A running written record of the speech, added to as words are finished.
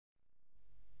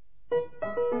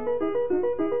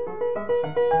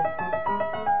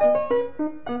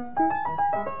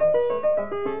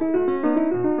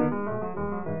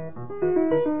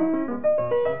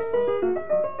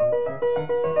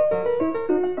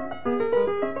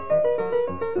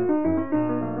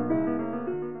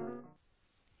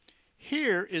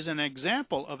is an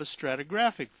example of a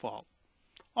stratigraphic fault,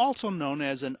 also known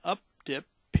as an up-dip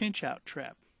pinch-out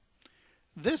trap.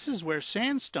 This is where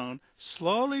sandstone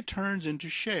slowly turns into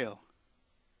shale.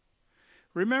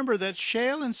 Remember that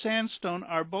shale and sandstone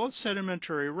are both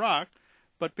sedimentary rock,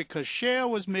 but because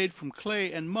shale was made from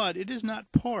clay and mud, it is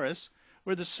not porous,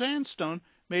 where the sandstone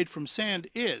made from sand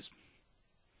is.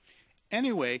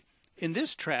 Anyway, in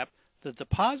this trap, the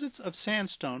deposits of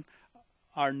sandstone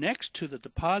are next to the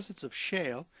deposits of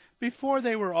shale before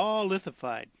they were all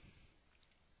lithified.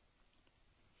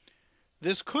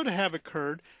 This could have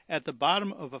occurred at the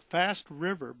bottom of a fast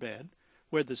river bed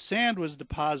where the sand was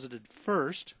deposited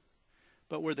first,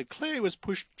 but where the clay was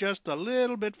pushed just a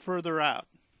little bit further out.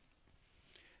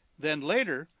 Then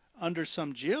later, under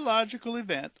some geological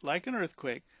event like an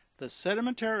earthquake, the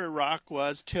sedimentary rock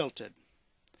was tilted.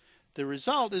 The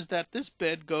result is that this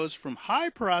bed goes from high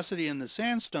porosity in the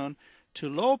sandstone to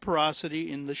low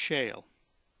porosity in the shale.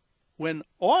 When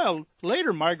oil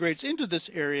later migrates into this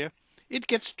area, it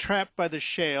gets trapped by the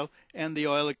shale and the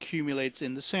oil accumulates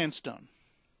in the sandstone.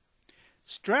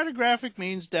 Stratigraphic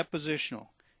means depositional.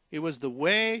 It was the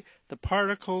way the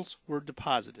particles were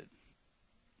deposited.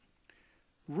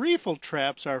 Reefal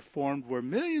traps are formed where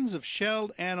millions of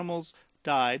shelled animals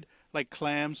died, like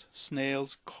clams,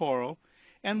 snails, coral,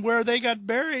 and where they got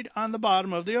buried on the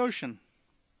bottom of the ocean.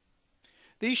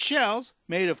 These shells,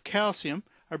 made of calcium,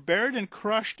 are buried and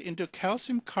crushed into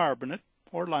calcium carbonate,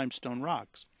 or limestone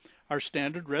rocks, our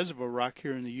standard reservoir rock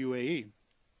here in the UAE.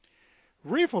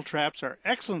 Reefal traps are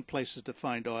excellent places to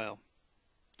find oil.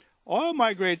 Oil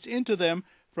migrates into them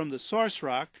from the source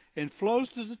rock and flows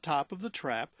to the top of the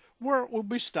trap, where it will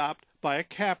be stopped by a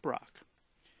cap rock.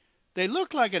 They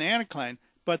look like an anticline,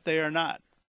 but they are not.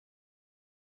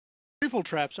 Reefal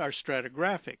traps are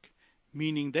stratigraphic,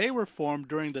 meaning they were formed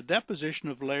during the deposition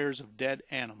of layers of dead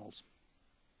animals.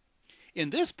 In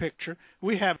this picture,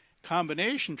 we have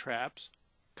combination traps,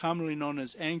 commonly known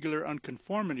as angular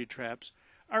unconformity traps,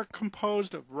 are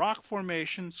composed of rock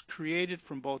formations created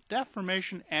from both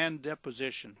deformation and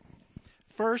deposition.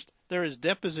 First, there is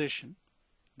deposition,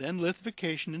 then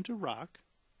lithification into rock.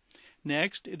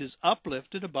 Next, it is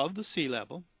uplifted above the sea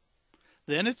level.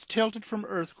 Then it's tilted from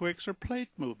earthquakes or plate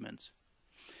movements.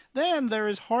 Then there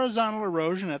is horizontal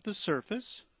erosion at the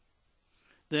surface.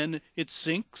 Then it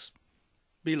sinks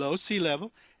below sea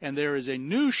level, and there is a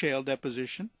new shale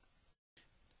deposition.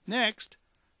 Next,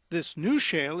 this new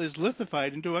shale is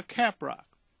lithified into a cap rock.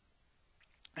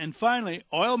 And finally,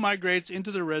 oil migrates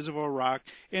into the reservoir rock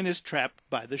and is trapped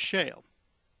by the shale.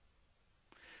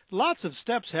 Lots of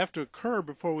steps have to occur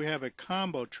before we have a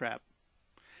combo trap.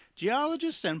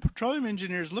 Geologists and petroleum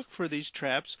engineers look for these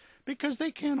traps because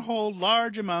they can hold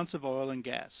large amounts of oil and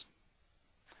gas.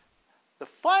 The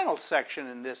final section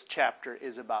in this chapter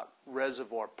is about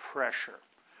reservoir pressure.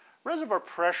 Reservoir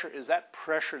pressure is that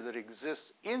pressure that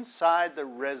exists inside the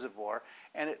reservoir,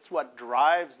 and it's what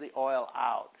drives the oil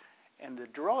out. And the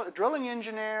drilling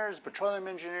engineers, petroleum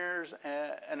engineers,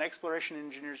 and exploration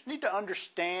engineers need to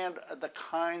understand the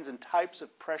kinds and types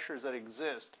of pressures that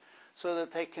exist so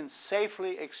that they can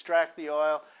safely extract the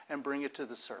oil and bring it to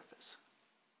the surface.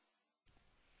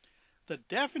 The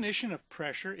definition of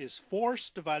pressure is force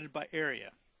divided by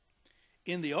area.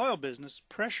 In the oil business,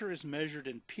 pressure is measured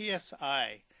in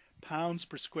PSI, pounds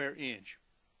per square inch.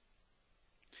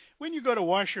 When you go to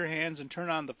wash your hands and turn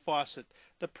on the faucet,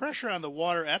 the pressure on the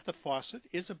water at the faucet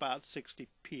is about 60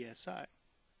 psi.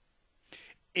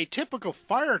 A typical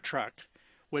fire truck,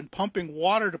 when pumping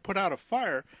water to put out a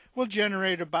fire, will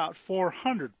generate about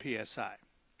 400 psi.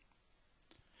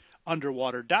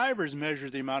 Underwater divers measure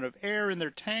the amount of air in their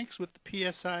tanks with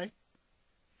the psi,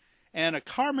 and a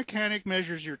car mechanic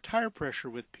measures your tire pressure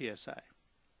with psi.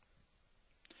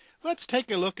 Let's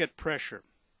take a look at pressure.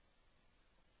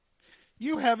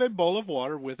 You have a bowl of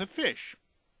water with a fish,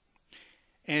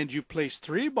 and you place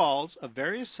 3 balls of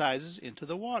various sizes into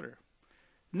the water.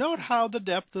 Note how the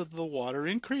depth of the water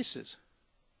increases.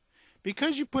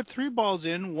 Because you put 3 balls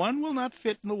in, one will not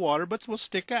fit in the water but will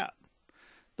stick out.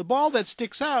 The ball that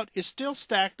sticks out is still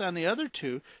stacked on the other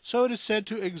 2, so it is said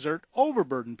to exert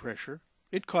overburden pressure.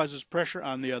 It causes pressure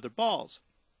on the other balls.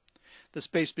 The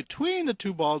space between the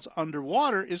 2 balls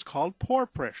underwater is called pore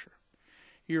pressure.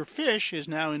 Your fish is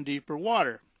now in deeper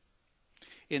water.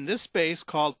 In this space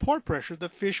called pore pressure, the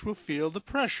fish will feel the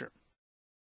pressure.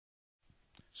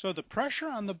 So the pressure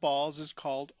on the balls is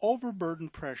called overburden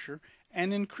pressure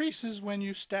and increases when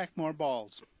you stack more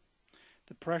balls.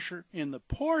 The pressure in the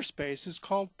pore space is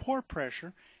called pore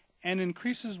pressure and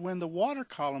increases when the water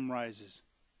column rises.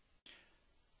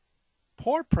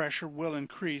 Pore pressure will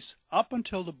increase up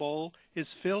until the bowl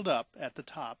is filled up at the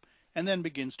top and then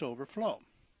begins to overflow.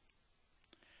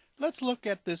 Let's look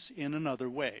at this in another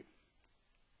way.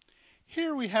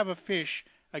 Here we have a fish,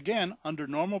 again under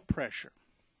normal pressure.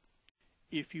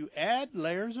 If you add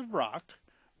layers of rock,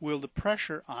 will the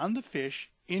pressure on the fish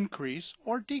increase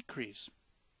or decrease?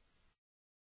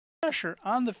 Pressure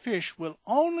on the fish will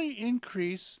only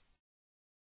increases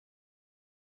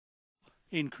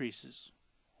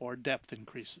or depth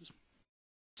increases.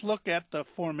 Let's look at the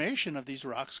formation of these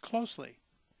rocks closely.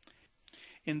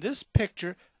 In this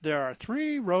picture, there are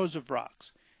 3 rows of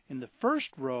rocks. In the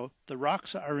first row, the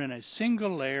rocks are in a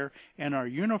single layer and are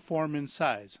uniform in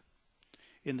size.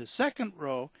 In the second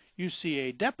row, you see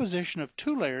a deposition of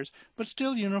 2 layers, but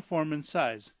still uniform in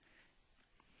size.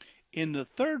 In the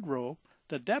third row,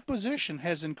 the deposition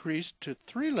has increased to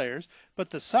 3 layers,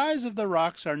 but the size of the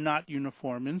rocks are not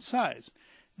uniform in size.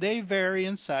 They vary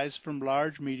in size from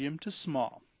large, medium to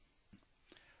small.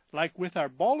 Like with our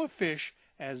bowl of fish,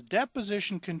 as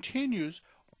deposition continues,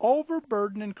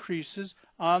 overburden increases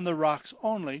on the rocks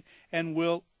only and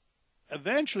will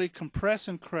eventually compress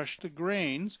and crush the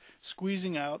grains,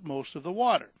 squeezing out most of the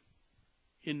water.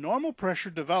 In normal pressure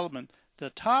development, the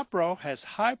top row has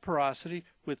high porosity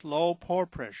with low pore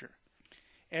pressure.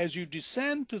 As you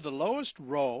descend to the lowest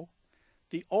row,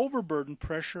 the overburden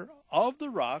pressure of the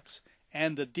rocks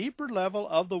and the deeper level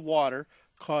of the water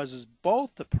causes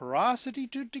both the porosity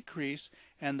to decrease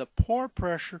and the pore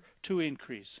pressure to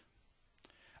increase.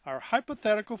 Our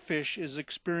hypothetical fish is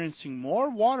experiencing more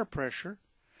water pressure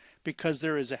because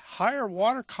there is a higher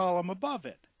water column above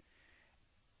it,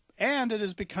 and it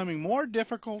is becoming more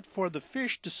difficult for the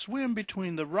fish to swim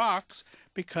between the rocks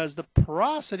because the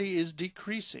porosity is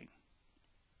decreasing.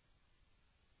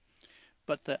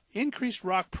 But the increased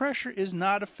rock pressure is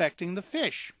not affecting the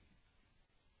fish.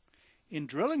 In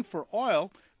drilling for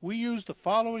oil, we use the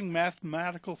following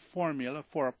mathematical formula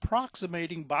for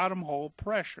approximating bottom hole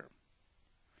pressure.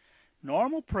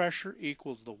 Normal pressure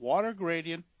equals the water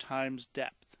gradient times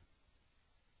depth.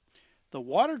 The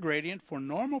water gradient for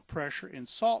normal pressure in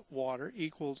salt water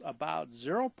equals about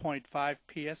 0.5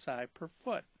 psi per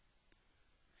foot.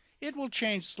 It will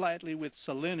change slightly with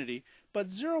salinity, but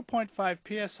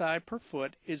 0.5 psi per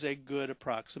foot is a good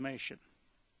approximation.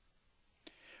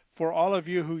 For all of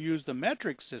you who use the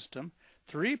metric system,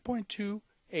 3.28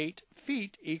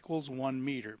 feet equals 1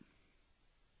 meter.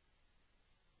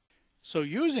 So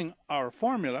using our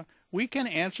formula, we can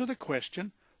answer the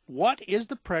question, what is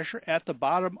the pressure at the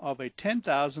bottom of a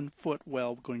 10,000 foot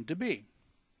well going to be?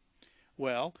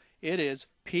 Well, it is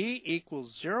P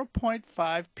equals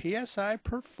 0.5 psi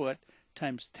per foot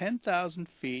times 10,000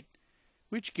 feet,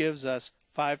 which gives us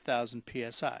 5,000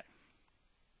 psi.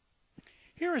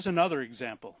 Here is another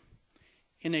example.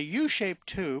 In a U-shaped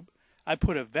tube, I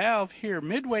put a valve here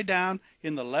midway down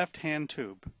in the left-hand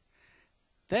tube.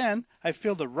 Then I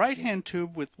fill the right-hand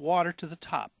tube with water to the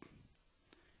top.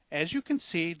 As you can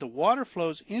see, the water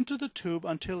flows into the tube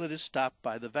until it is stopped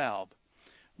by the valve.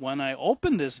 When I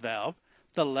open this valve,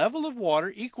 the level of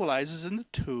water equalizes in the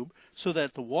tube so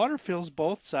that the water fills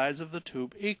both sides of the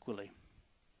tube equally.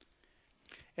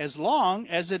 As long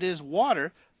as it is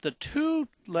water, the 2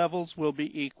 levels will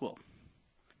be equal.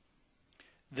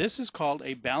 This is called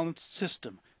a balanced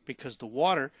system because the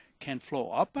water can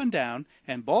flow up and down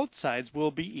and both sides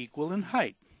will be equal in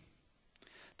height.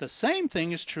 The same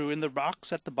thing is true in the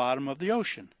rocks at the bottom of the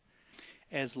ocean.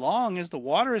 As long as the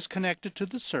water is connected to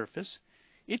the surface,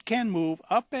 it can move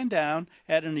up and down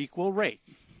at an equal rate.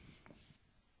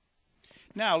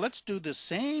 Now let's do the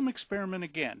same experiment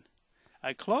again.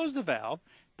 I close the valve,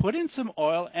 put in some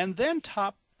oil, and then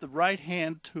top the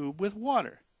right-hand tube with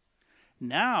water.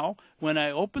 Now, when I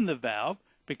open the valve,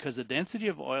 because the density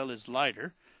of oil is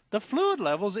lighter, the fluid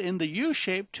levels in the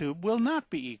U-shaped tube will not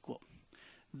be equal.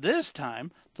 This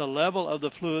time, the level of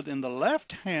the fluid in the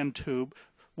left-hand tube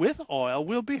with oil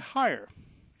will be higher.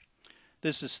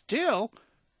 This is still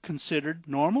considered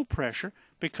normal pressure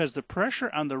because the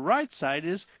pressure on the right side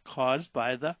is caused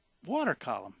by the water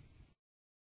column.